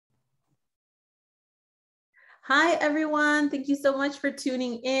Hi, everyone. Thank you so much for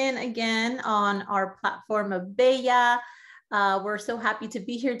tuning in again on our platform of Bella. We're so happy to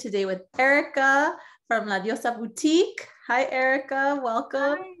be here today with Erica from La Diosa Boutique. Hi, Erica.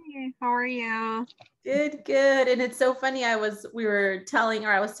 Welcome. Hi, how are you? Good, good. And it's so funny. I was telling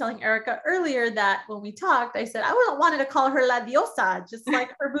Erica earlier that when we talked, I said I wanted to call her La Diosa, just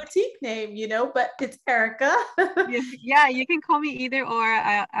like her boutique name, but it's Erica. Yeah, you can call me either or.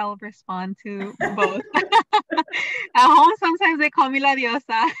 I'll respond to both. At home, sometimes they call me La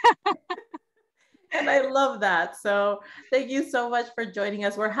Diosa. And I love that. So thank you so much for joining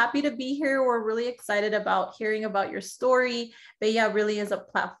us. We're happy to be here. We're really excited about hearing about your story. Bella really is a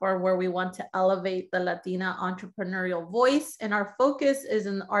platform where we want to elevate the Latina entrepreneurial voice. And our focus is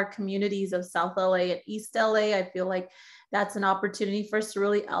in our communities of South LA and East LA. I feel like that's an opportunity for us to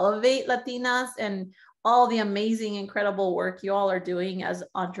really elevate Latinas and all the amazing, incredible work you all are doing as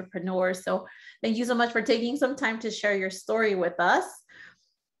entrepreneurs. So thank you so much for taking some time to share your story with us.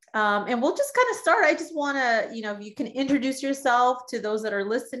 And we'll just kind of start. I just want to, if you can introduce yourself to those that are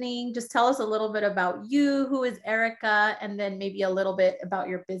listening, just tell us a little bit about you, who is Erica, and then maybe a little bit about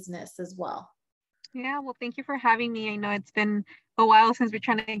your business as well. Yeah, well, thank you for having me. I know it's been a while since we're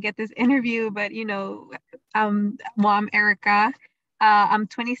trying to get this interview, but I'm Erica. I'm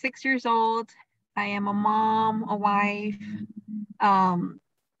 26 years old. I am a mom, a wife, um,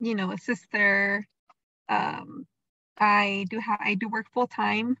 a sister. Um, I do work full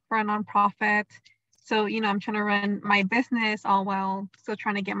time for a nonprofit. So, I'm trying to run my business all while still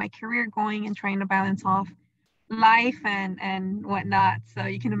trying to get my career going and trying to balance off life and whatnot. So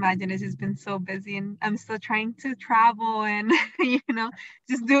you can imagine it's just been so busy, and I'm still trying to travel and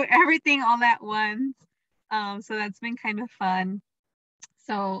just do everything all at once. So that's been kind of fun.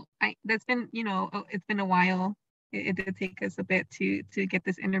 So that's been, it's been a while. It did take us a bit to get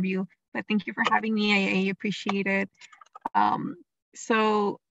this interview, but thank you for having me. I appreciate it. Um,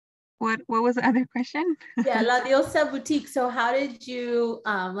 so what was the other question? Yeah, La Diosa Boutique. So how did you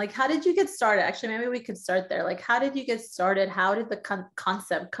how did you get started? Actually, maybe we could start there. Like, how did you get started? How did the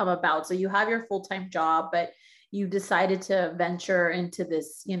concept come about? So you have your full-time job, but you decided to venture into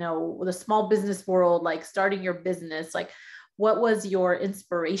this, the small business world, like starting your business. Like, what was your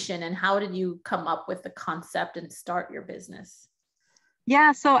inspiration and how did you come up with the concept and start your business?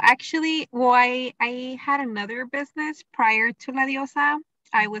 Yeah, so actually, well, I had another business prior to La Diosa.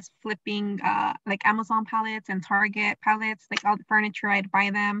 I was flipping like Amazon pallets and Target pallets, like all the furniture. I'd buy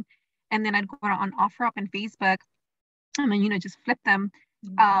them, and then I'd go on OfferUp and Facebook, and then just flip them.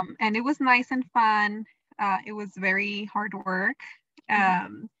 And it was nice and fun. It was very hard work,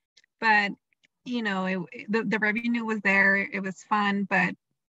 but the revenue was there. It was fun, but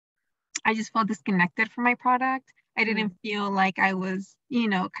I just felt disconnected from my product. I didn't feel like I was,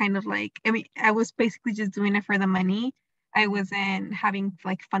 kind of like, I mean, I was basically just doing it for the money. I wasn't having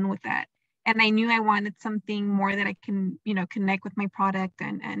like fun with that. And I knew I wanted something more that I can, connect with my product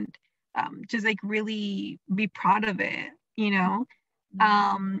and just like really be proud of it. And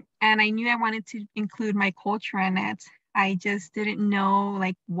I knew I wanted to include my culture in it. I just didn't know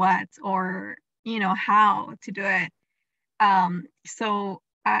like what or, how to do it. So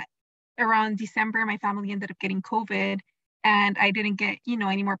around December, my family ended up getting COVID and I didn't get,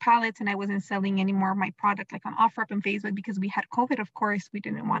 any more pallets and I wasn't selling any more of my product like on OfferUp and Facebook because we had COVID. Of course, we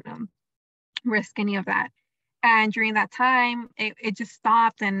didn't want to risk any of that. And during that time, it just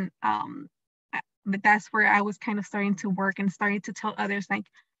stopped. But that's where I was kind of starting to work and starting to tell others like,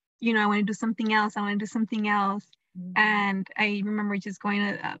 I want to do something else. I want to do something else. And I remember just going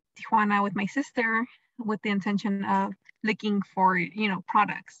to Tijuana with my sister with the intention of looking for,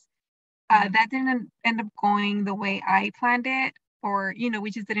 products. That didn't end up going the way I planned it, or,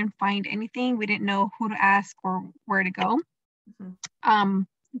 we just didn't find anything. We didn't know who to ask or where to go.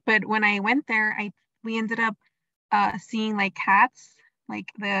 But when I went there, we ended up seeing like hats,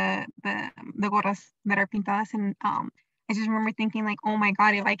 like the gorras that are pintadas. And I just remember thinking like, oh my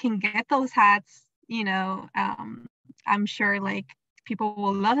God, if I can get those hats, I'm sure like people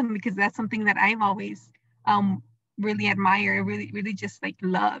will love them because that's something that I've always really admired, really just like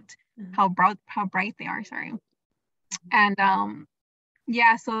loved how bright they are. Sorry. And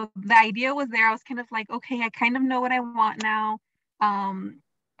yeah, so the idea was there. I was kind of like, okay, I kind of know what I want now.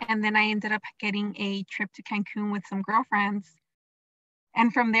 And then I ended up getting a trip to Cancun with some girlfriends.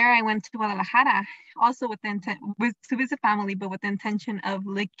 And from there, I went to Guadalajara, also with the intent to visit family, but with the intention of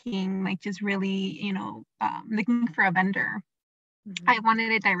looking, like just really, looking for a vendor. I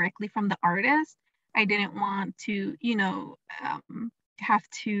wanted it directly from the artist. I didn't want to, have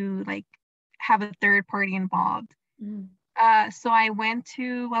to like have a third party involved. So I went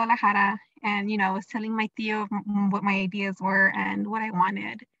to Guadalajara And, I was telling my tío what my ideas were and what I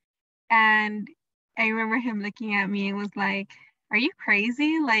wanted. And I remember him looking at me and was like, "Are you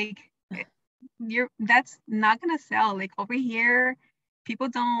crazy? Like, that's not gonna sell. Like over here, people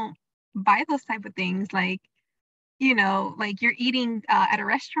don't buy those type of things. Like, like you're eating at a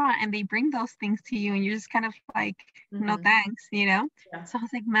restaurant and they bring those things to you and you're just kind of like, no thanks, Yeah. So I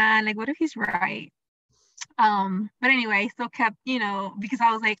was like, man, like what if he's right? But anyway, I still kept, because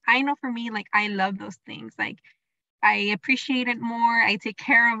I was like, I know for me, like I love those things. Like I appreciate it more. I take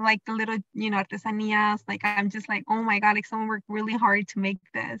care of like the little, artesanías. Like I'm just like, oh my God, like someone worked really hard to make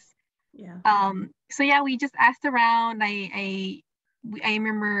this. Yeah. So yeah, we just asked around. I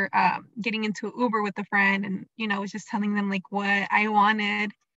remember getting into an Uber with a friend, and I was just telling them like what I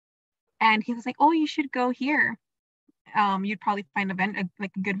wanted, and he was like, "Oh, you should go here. You'd probably find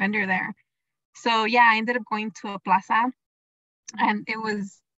like a good vendor there." So yeah, I ended up going to a plaza, and it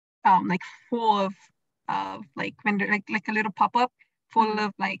was like full of like vendor, like a little pop up full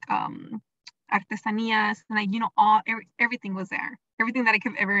of like artesanías, and like everything was there, everything that I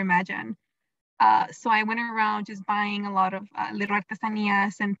could ever imagine. So I went around just buying a lot of little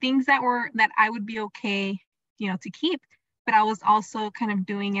artesanías and things that I would be okay, to keep. But I was also kind of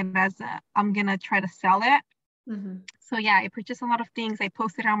doing it as I'm gonna try to sell it. So yeah, I purchased a lot of things. I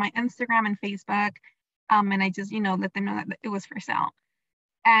posted it on my Instagram and Facebook, and I just let them know that it was for sale.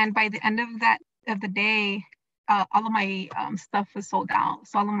 And by the end of the day, all of my stuff was sold out.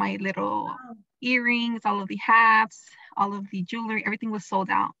 So all of my little earrings, all of the hats, all of the jewelry, everything was sold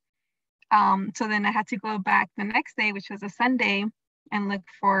out. So then I had to go back the next day, which was a Sunday, and look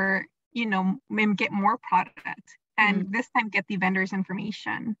for, and get more product, and this time get the vendors'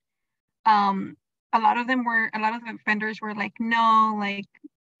 information. A lot of the vendors were like, no, like,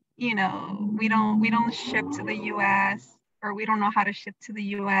 we don't ship to the US, or we don't know how to ship to the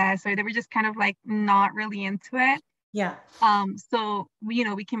US, or they were just kind of like not really into it. Yeah. So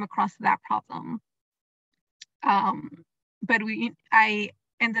we came across that problem. But I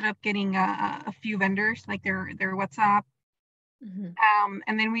ended up getting a few vendors, like their WhatsApp.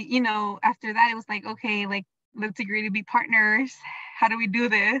 And then after that, it was like, okay, like, let's agree to be partners. How do we do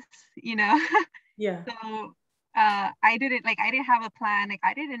this? Yeah. So I didn't have a plan. Like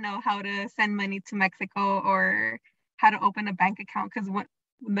I didn't know how to send money to Mexico or how to open a bank account, because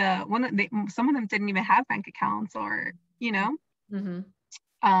some of them didn't even have bank accounts, or so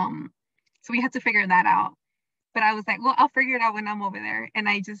we had to figure that out. But I was like, well, I'll figure it out when I'm over there. And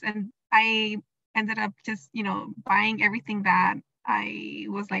I ended up just, buying everything that I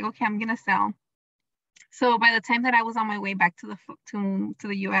was like, okay, I'm going to sell. So by the time that I was on my way back to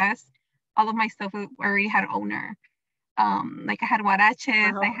the US, all of my stuff already had owner. Like I had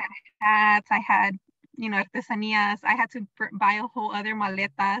huaraches, I had hats, I had, artesanías. I had to buy a whole other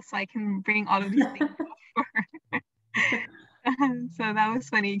maleta so I can bring all of these things over. So that was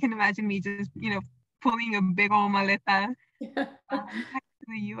funny. You can imagine me just, pulling a big old maleta back to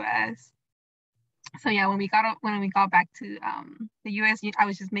the US. So yeah, when we got back to the US, I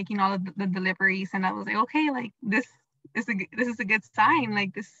was just making all of the deliveries, and I was like, okay, like this is a good sign.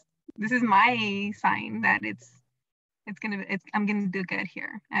 Like this is my sign that I'm gonna do good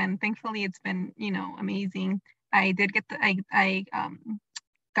here. And thankfully, it's been amazing. I did get I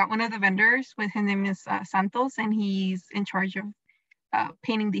got one of the vendors. With his name is Santos, and he's in charge of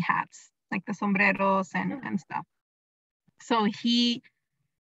painting the hats, like the sombreros and stuff. So he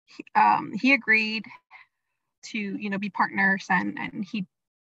agreed to be partners, and he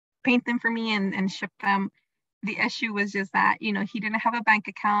paint them for me and ship them. The issue was just that he didn't have a bank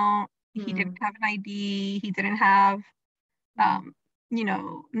account, he didn't have an ID, he didn't have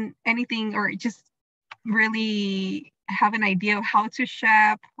anything, or just really have an idea of how to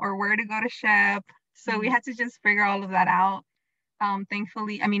ship or where to go to ship. So we had to just figure all of that out.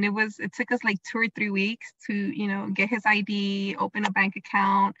 Thankfully, I mean, it took us like 2 or 3 weeks to get his ID, open a bank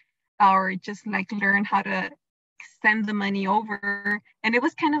account, or just like learn how to send the money over. And it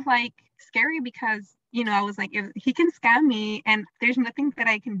was kind of like scary, because I was like, if he can scam me and there's nothing that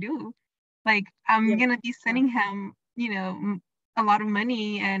I can do, like I'm gonna be sending him a lot of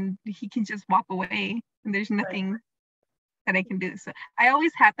money, and he can just walk away, and there's nothing that I can do. So I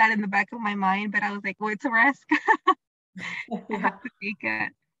always had that in the back of my mind, but I was like, well, it's a risk. I have to take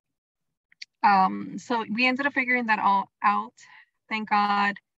it. So we ended up figuring that all out, thank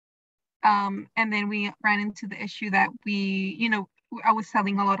God. And then we ran into the issue that I was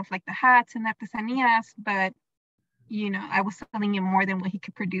selling a lot of like the hats and artesanías, but I was selling him more than what he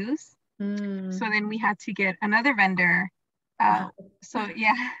could produce. So then we had to get another vendor. So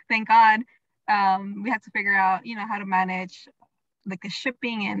yeah, thank God. We had to figure out, how to manage like the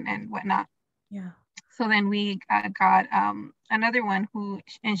shipping and whatnot. Yeah. So then we got another one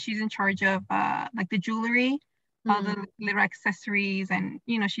and she's in charge of like the jewelry, all Mm. the little accessories, and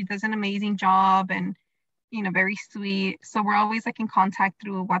she does an amazing job, and very sweet. So we're always like in contact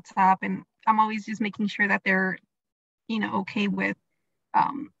through WhatsApp, and I'm always just making sure that they're okay with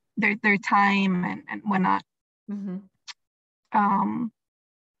their time and whatnot. Mm-hmm. Um,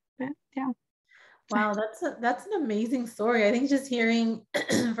 but yeah. Wow, that's an amazing story. I think just hearing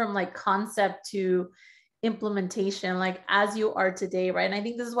from like concept to implementation, like as you are today, right? And I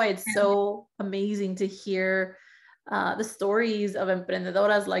think this is why it's so amazing to hear the stories of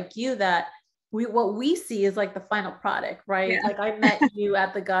emprendedoras like you that what we see is like the final product, right? Yeah. Like I met you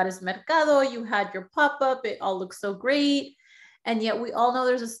at the Goddess Mercado, you had your pop-up, it all looks so great. And yet we all know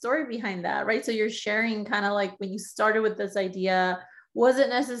there's a story behind that, right? So you're sharing kind of like when you started with this idea, wasn't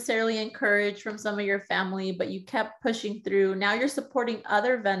necessarily encouraged from some of your family, but you kept pushing through. Now you're supporting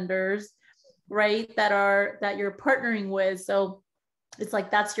other vendors, right? That you're partnering with. So it's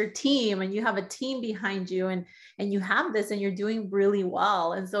like that's your team and you have a team behind you and you have this and you're doing really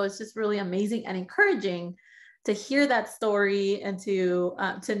well. And so it's just really amazing and encouraging to hear that story and to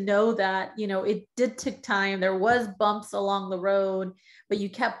know that it did take time. There was bumps along the road, but you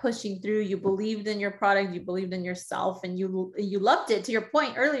kept pushing through. You believed in your product, you believed in yourself, and you loved it. To your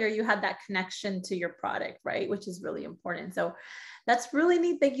point earlier, you had that connection to your product, right? Which is really important. So that's really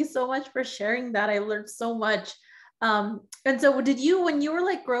neat. Thank you so much for sharing that. I learned so much. And so did you, when you were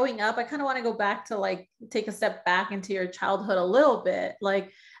like growing up, I kind of want to go back to like take a step back into your childhood a little bit.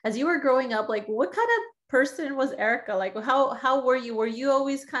 Like as you were growing up, like what kind of person was Erica? Like how were you? Were you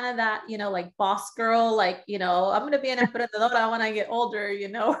always kind of that, like boss girl, like, I'm gonna be an emprendedora when I get older,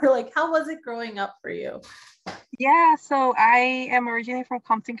 or like how was it growing up for you? Yeah, so I am originally from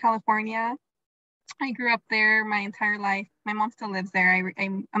Compton, California. I grew up there my entire life. My mom still lives there.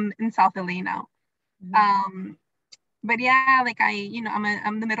 I'm in South LA now. Um, but yeah, like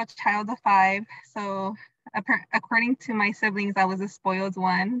I'm the middle child of five. So according to my siblings, I was a spoiled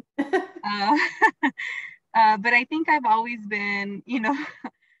one. Uh, but I think I've always been,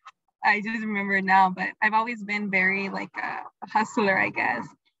 I just remember it now, but I've always been very like a hustler, I guess.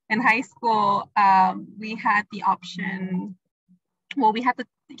 In high school, we had the option. Well, we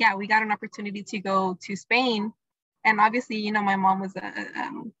got an opportunity to go to Spain, and obviously, my mom was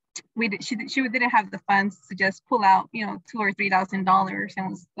she didn't have the funds to just pull out, $2,000 or $3,000, and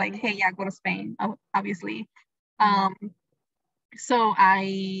was like, hey, yeah, go to Spain, obviously. Um, so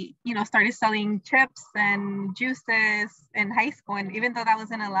I, started selling chips and juices in high school. And even though that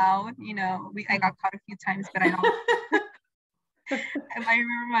wasn't allowed, I got caught a few times, but I don't. I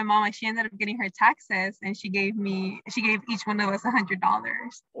remember my mom, like, she ended up getting her taxes and she gave each one of us $100. And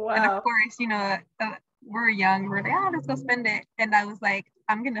of Wow. course, we're young. We're like, oh, let's go spend it. And I was like,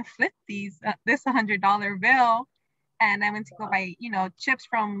 I'm going to flip this $100 bill. And I went to go buy, chips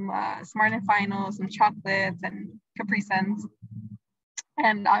from Smart and Final, some chocolates and Capri Suns.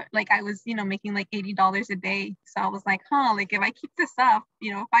 And I was, making like $80 a day. So I was like, like if I keep this up,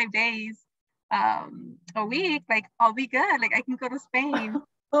 5 days, a week, like I'll be good. Like I can go to Spain.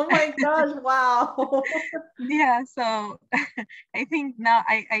 Oh my gosh, wow. Yeah. So I think now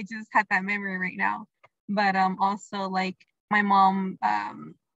I just had that memory right now. But also like my mom,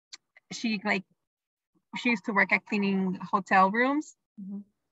 she used to work at cleaning hotel rooms.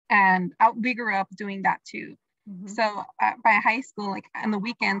 And we grew up doing that too. So by high school, like on the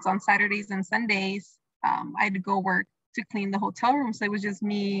weekends, on Saturdays and Sundays, I'd go work to clean the hotel room. So it was just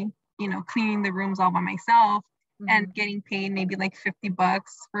me, cleaning the rooms all by myself and getting paid maybe like $50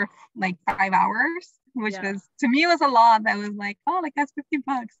 for like 5 hours, which was, to me, it was a lot. That was like, oh, like that's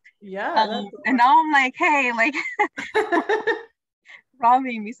 $50. Yeah. And now I'm like, hey, like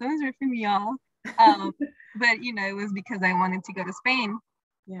robbing me, someone's ripping me off. But it was because I wanted to go to Spain.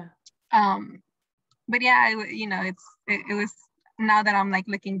 Yeah. But yeah, it was, now that I'm like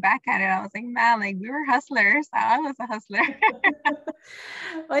looking back at it, I was like, man, like we were hustlers. I was a hustler.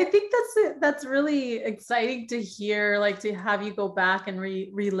 I think that's really exciting to hear, like to have you go back and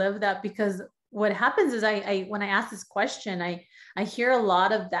relive that, because what happens is I when I ask this question, I hear a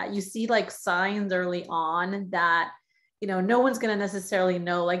lot of that. You see like signs early on that no one's going to necessarily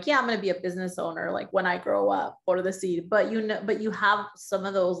know, like, yeah, I'm going to be a business owner like when I grow up, or the seed, but but you have some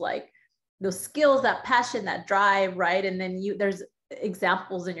of those, like those skills, that passion, that drive, right? And then there's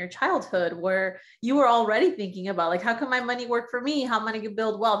examples in your childhood where you were already thinking about, like, how can my money work for me? How am I going to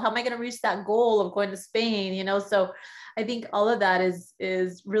build wealth? How am I going to reach that goal of going to Spain? So I think all of that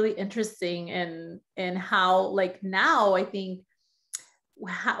is really interesting, and how, like, now I think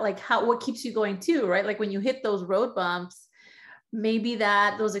what keeps you going too, right? Like when you hit those road bumps, maybe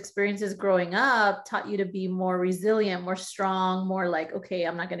that those experiences growing up taught you to be more resilient, more strong, more like, okay,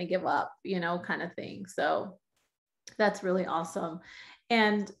 I'm not going to give up, kind of thing. So that's really awesome.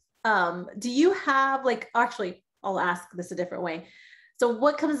 And do you have like, actually, I'll ask this a different way. So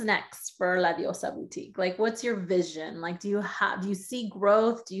what comes next for La Diosa Boutique? Like, what's your vision? Like, do you see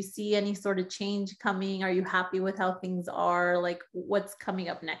growth? Do you see any sort of change coming? Are you happy with how things are? Like, what's coming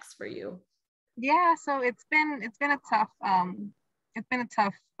up next for you? Yeah, so it's been a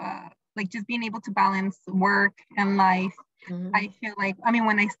tough like just being able to balance work and life. I Mm-hmm. feel like, I mean,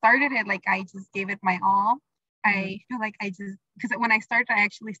 when I started it, like I just gave it my all. Mm-hmm. I feel like because when I started, I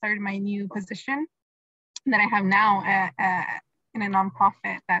actually started my new position that I have now in a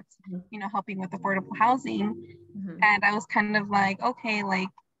nonprofit that's, helping with affordable housing. Mm-hmm. And I was kind of like, okay, like,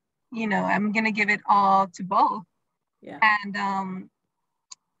 I'm gonna give it all to both. Yeah. And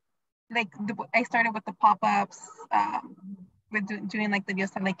like I started with the pop-ups, with doing like the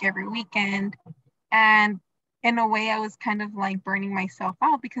Diosa like every weekend. And in a way, I was kind of like burning myself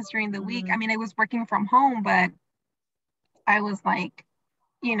out because during the week, I Mm-hmm. mean, I was working from home, but I was like,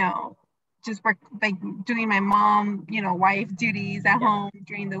 you know, just work like doing my mom, wife duties at Yeah. home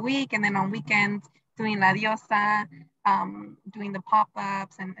during the week, and then on weekends doing La Diosa, doing the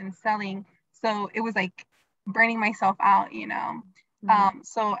pop-ups and selling. So it was like burning myself out. Mm-hmm.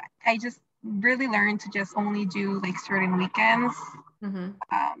 So I just really learned to just only do like certain weekends. Mm-hmm.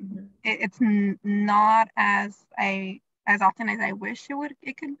 It's not as often as I wish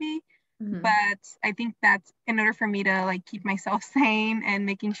it could be, Mm-hmm. but I think that's in order for me to like keep myself sane and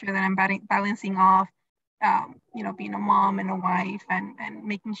making sure that I'm balancing off, being a mom and a wife, and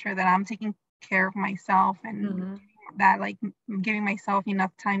making sure that I'm taking care of myself, and Mm-hmm. that like giving myself enough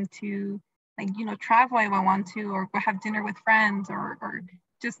time to like travel if I want to, or go have dinner with friends, or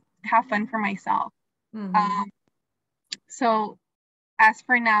just have fun for myself. Mm-hmm. Um, so as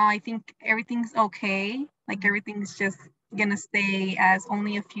for now, I think everything's okay. Like everything's just gonna stay as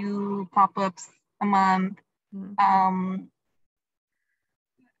only a few pop-ups a month. Mm-hmm. Um,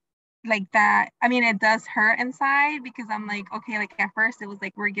 like that. I mean, it does hurt inside because I'm like, okay, like at first it was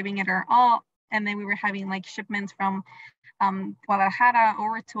like we're giving it our all, and then we were having like shipments from Guadalajara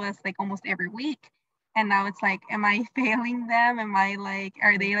over to us like almost every week. And now it's like, am I failing them? Am I like,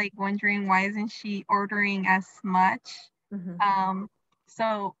 are they like wondering why isn't she ordering as much? Mm-hmm. Um,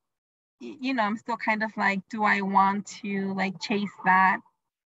 so I'm still kind of like, do I want to like chase that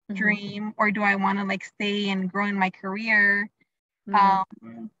Mm-hmm. dream, or do I want to like stay and grow in my career, Mm-hmm.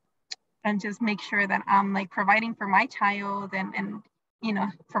 um, and just make sure that I'm like providing for my child, and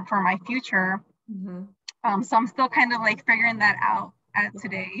for my future. Mm-hmm. So I'm still kind of like figuring that out at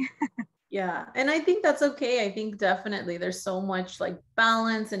today. Yeah. And I think that's okay. I think definitely there's so much like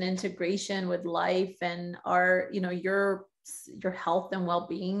balance and integration with life, and your health and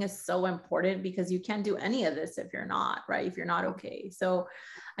well-being is so important, because you can't do any of this if you're not, right? If you're not okay. So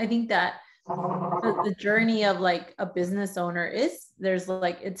I think that the journey of like a business owner is, there's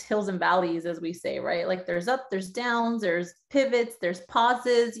like, it's hills and valleys, as we say, right? Like there's up, there's downs, there's pivots, there's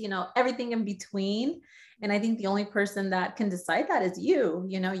pauses, everything in between. And I think the only person that can decide that is you.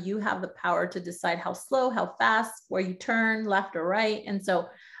 You have the power to decide how slow, how fast, where you turn left or right. And so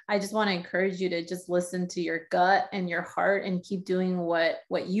I just want to encourage you to just listen to your gut and your heart, and keep doing what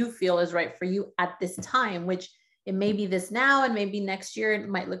you feel is right for you at this time, which it may be this now, and maybe next year it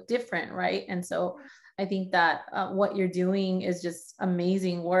might look different, right? And so I think that what you're doing is just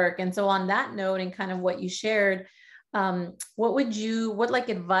amazing work. And so on that note, and kind of what you shared, what like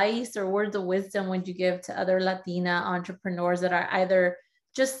advice or words of wisdom would you give to other Latina entrepreneurs that are either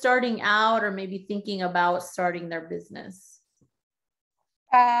just starting out or maybe thinking about starting their business?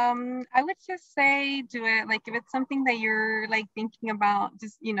 I would just say do it. Like if it's something that you're like thinking about,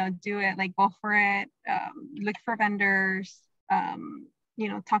 just do it. Like go for it. Look for vendors.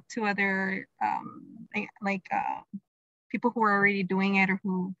 Talk to other people who are already doing it, or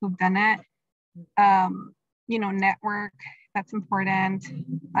who've done it. Network. That's important.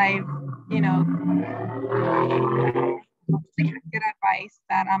 I like good advice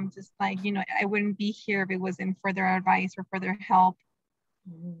that I'm just like I wouldn't be here if it wasn't for their advice or for their help.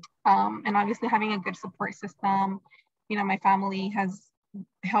 Mhm. And obviously having a good support system. My family has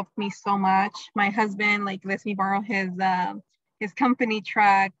helped me so much. My husband like lets me borrow his company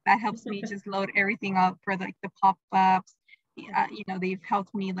truck that helps me just load everything up for like the pop-ups. They've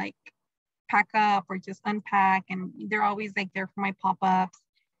helped me like pack up or just unpack, and they're always like there for my pop-ups.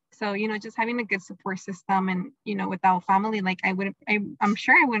 So just having a good support system, and without family, like I'm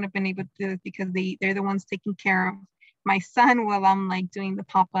sure I wouldn't have been able to do this, because they're the ones taking care of my son while I'm like doing the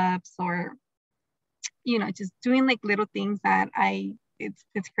pop-ups, or just doing like little things that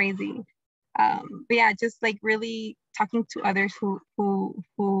it's crazy. But yeah, just like really talking to others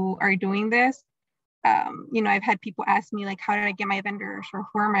who are doing this. I've had people ask me like, how did I get my vendors, or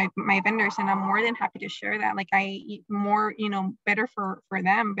who are my vendors? And I'm more than happy to share that. Like more, better for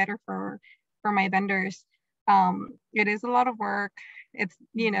them, better for my vendors. It is a lot of work. It's,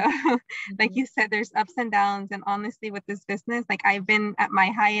 like you said, there's ups and downs. And honestly, with this business, like I've been at my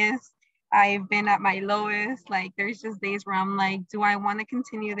highest, I've been at my lowest. Like there's just days where I'm like, do I want to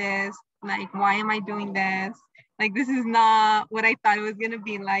continue this? Like, why am I doing this? Like, this is not what I thought it was going to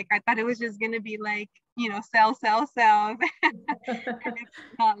be like. I thought it was just going to be like, sell, sell, sell. It's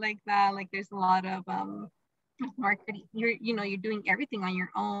not like that. Like, there's a lot of marketing. You're doing everything on your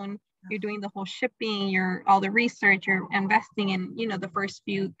own. You're doing the whole shipping, all the research, you're investing in, the first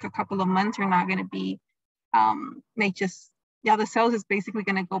couple of months are not going to be like just, the sales is basically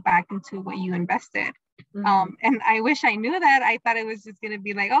going to go back into what you invested. And I wish I knew that. I thought it was just going to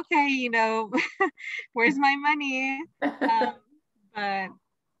be like, okay, where's my money? But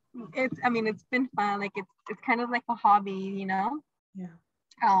it's been fun. Like it's kind of like a hobby, Yeah.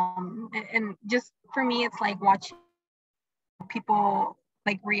 And just for me, it's like watching people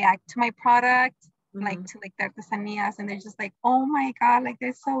like react to my product, like to like the artesanías, and they're just like, oh my god, like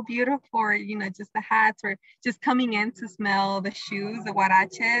they're so beautiful, or just the hats, or just coming in to smell the shoes, the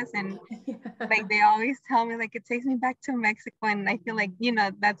huaraches, and like they always tell me like it takes me back to Mexico, and I feel like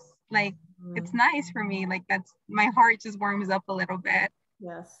that's like it's nice for me, like that's my heart just warms up a little bit.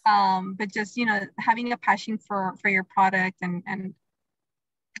 Yes. But just having a passion for your product, and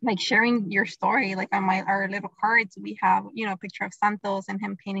like sharing your story, like on our little cards we have a picture of Santos and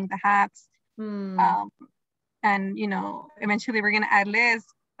him painting the hats. And eventually we're gonna add Liz,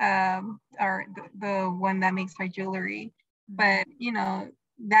 or the one that makes our jewelry. But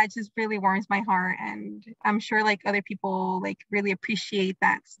that just really warms my heart, and I'm sure like other people like really appreciate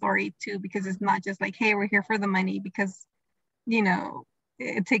that story too, because it's not just like, hey, we're here for the money, because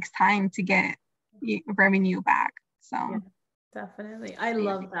it takes time to get revenue back. So yeah, definitely, I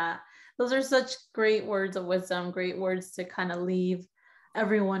love that. Those are such great words of wisdom, great words to kind of leave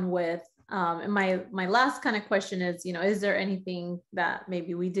everyone with. And my last kind of question is, is there anything that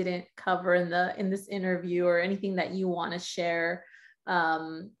maybe we didn't cover in this interview, or anything that you want to share?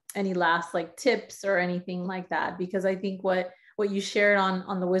 Any last like tips or anything like that? Because I think what you shared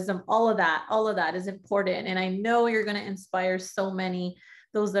on the wisdom, all of that is important. And I know you're going to inspire so many,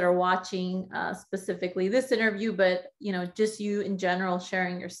 those that are watching specifically this interview, but just you in general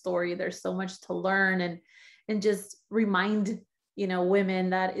sharing your story. There's so much to learn, and just remind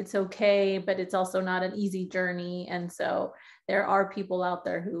women that it's okay, but it's also not an easy journey. And so there are people out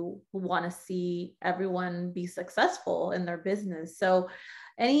there who want to see everyone be successful in their business. So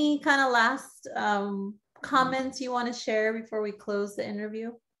any kind of last comments you want to share before we close the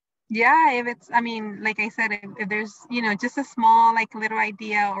interview? Yeah, if it's, like I said, if there's, just a small, like little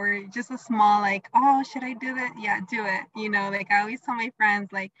idea, or just a small, like, oh, should I do that? Yeah, do it. Like I always tell my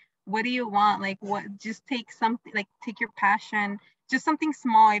friends, like, what do you want? Like, just take something, like take your passion, just something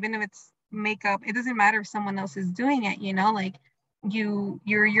small, even if it's makeup. It doesn't matter if someone else is doing it, like you're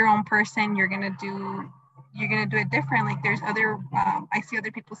your own person. You're going to do it different. Like there's other, I see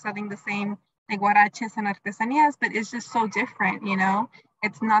other people selling the same, like huaraches and artesanías, but it's just so different,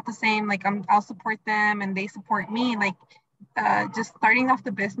 it's not the same. Like I'll support them and they support me. Like just starting off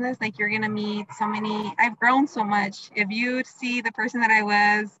the business, like you're gonna meet so many. I've grown so much. If you see the person that I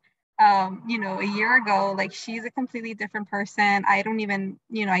was, a year ago, like she's a completely different person. I don't even,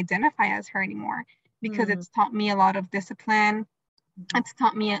 identify as her anymore, because it's taught me a lot of discipline. It's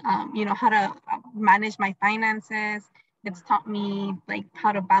taught me, how to manage my finances. It's taught me like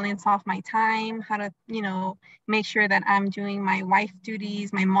how to balance off my time, how to, make sure that I'm doing my wife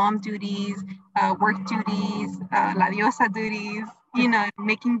duties, my mom duties, work duties, la diosa duties,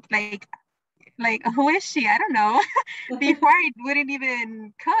 making like who is she? I don't know. Before I wouldn't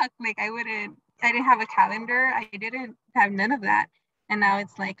even cook. Like I didn't have a calendar. I didn't have none of that. And now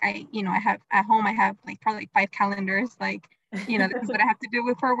it's like I have at home, I have like probably like 5 calendars. Like, this is what I have to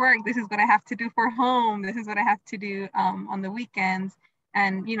do for work. This is what I have to do for home. This is what I have to do on the weekends.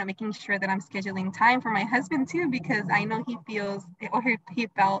 And, making sure that I'm scheduling time for my husband too, because I know he feels, or he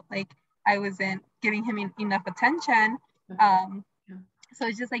felt like I wasn't giving him enough attention. So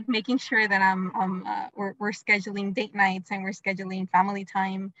it's just like making sure that we're scheduling date nights, and we're scheduling family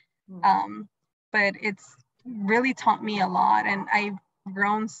time. But it's really taught me a lot, and I've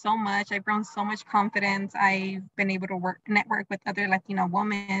grown so much. I've grown so much confidence. I've been able to network with other Latino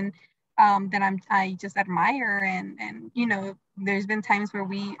women. that I just admire. And you know, there's been times where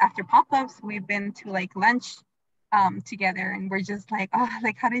we, after pop-ups, we've been to like lunch together, and we're just like, oh,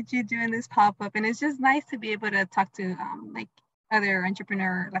 like, how did you do in this pop-up? And it's just nice to be able to talk to like other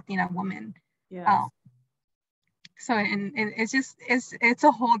entrepreneur Latina women. Yes. So and it's just it's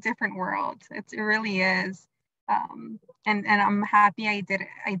a whole different world. It really is. And I'm happy I did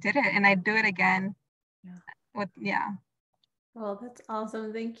it, and I do it again. Yeah. With yeah. Well, that's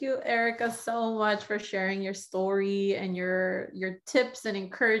awesome. Thank you, Erica, so much for sharing your story and your tips and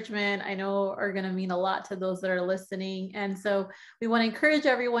encouragement. I know are going to mean a lot to those that are listening. And so we want to encourage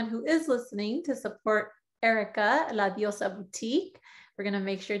everyone who is listening to support Erica, La Diosa Boutique. We're going to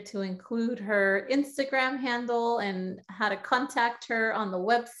make sure to include her Instagram handle and how to contact her on the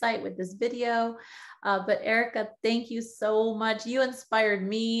website with this video. But Erica, thank you so much. You inspired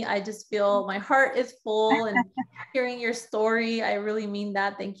me. I just feel my heart is full, and hearing your story, I really mean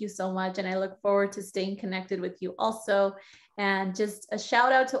that. Thank you so much. And I look forward to staying connected with you also. And just a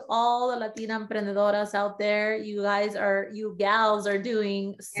shout out to all the Latina emprendedoras out there. You gals are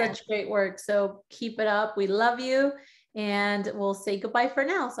doing such great work. So keep it up. We love you. And we'll say goodbye for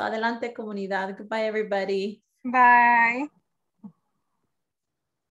now. So adelante, comunidad. Goodbye, everybody. Bye.